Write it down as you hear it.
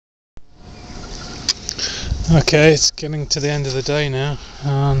Okay, it's getting to the end of the day now,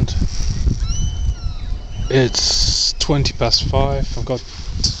 and it's 5:20. I've got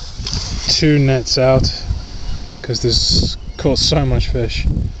 2 nets out because there's caught so much fish.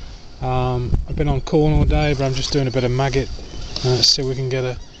 I've been on corn all day, but I'm just doing a bit of maggot. Let's see if we can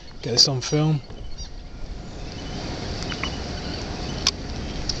get this on film.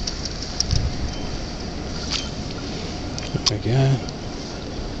 There we go.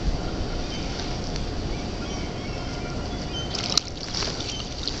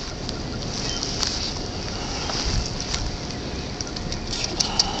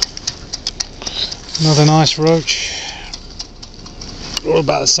 Another nice roach, all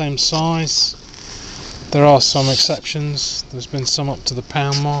about the same size. There are some exceptions. There's been some up to the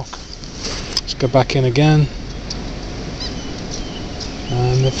pound mark. Let's go back in again,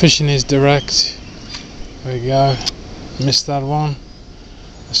 and the fishing is direct. There we go, missed that one.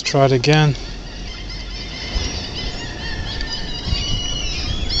 Let's try it again.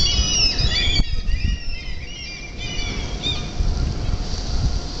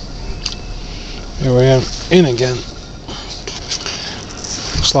 Here we are, in again.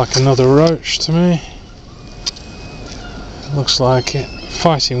 Looks like another roach to me. Looks like it.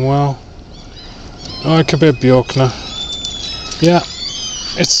 Fighting well. Oh, it could be a Bjorkner. Yeah,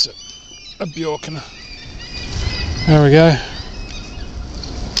 it's a Bjorkner. There we go.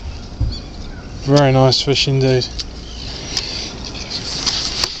 Very nice fish indeed.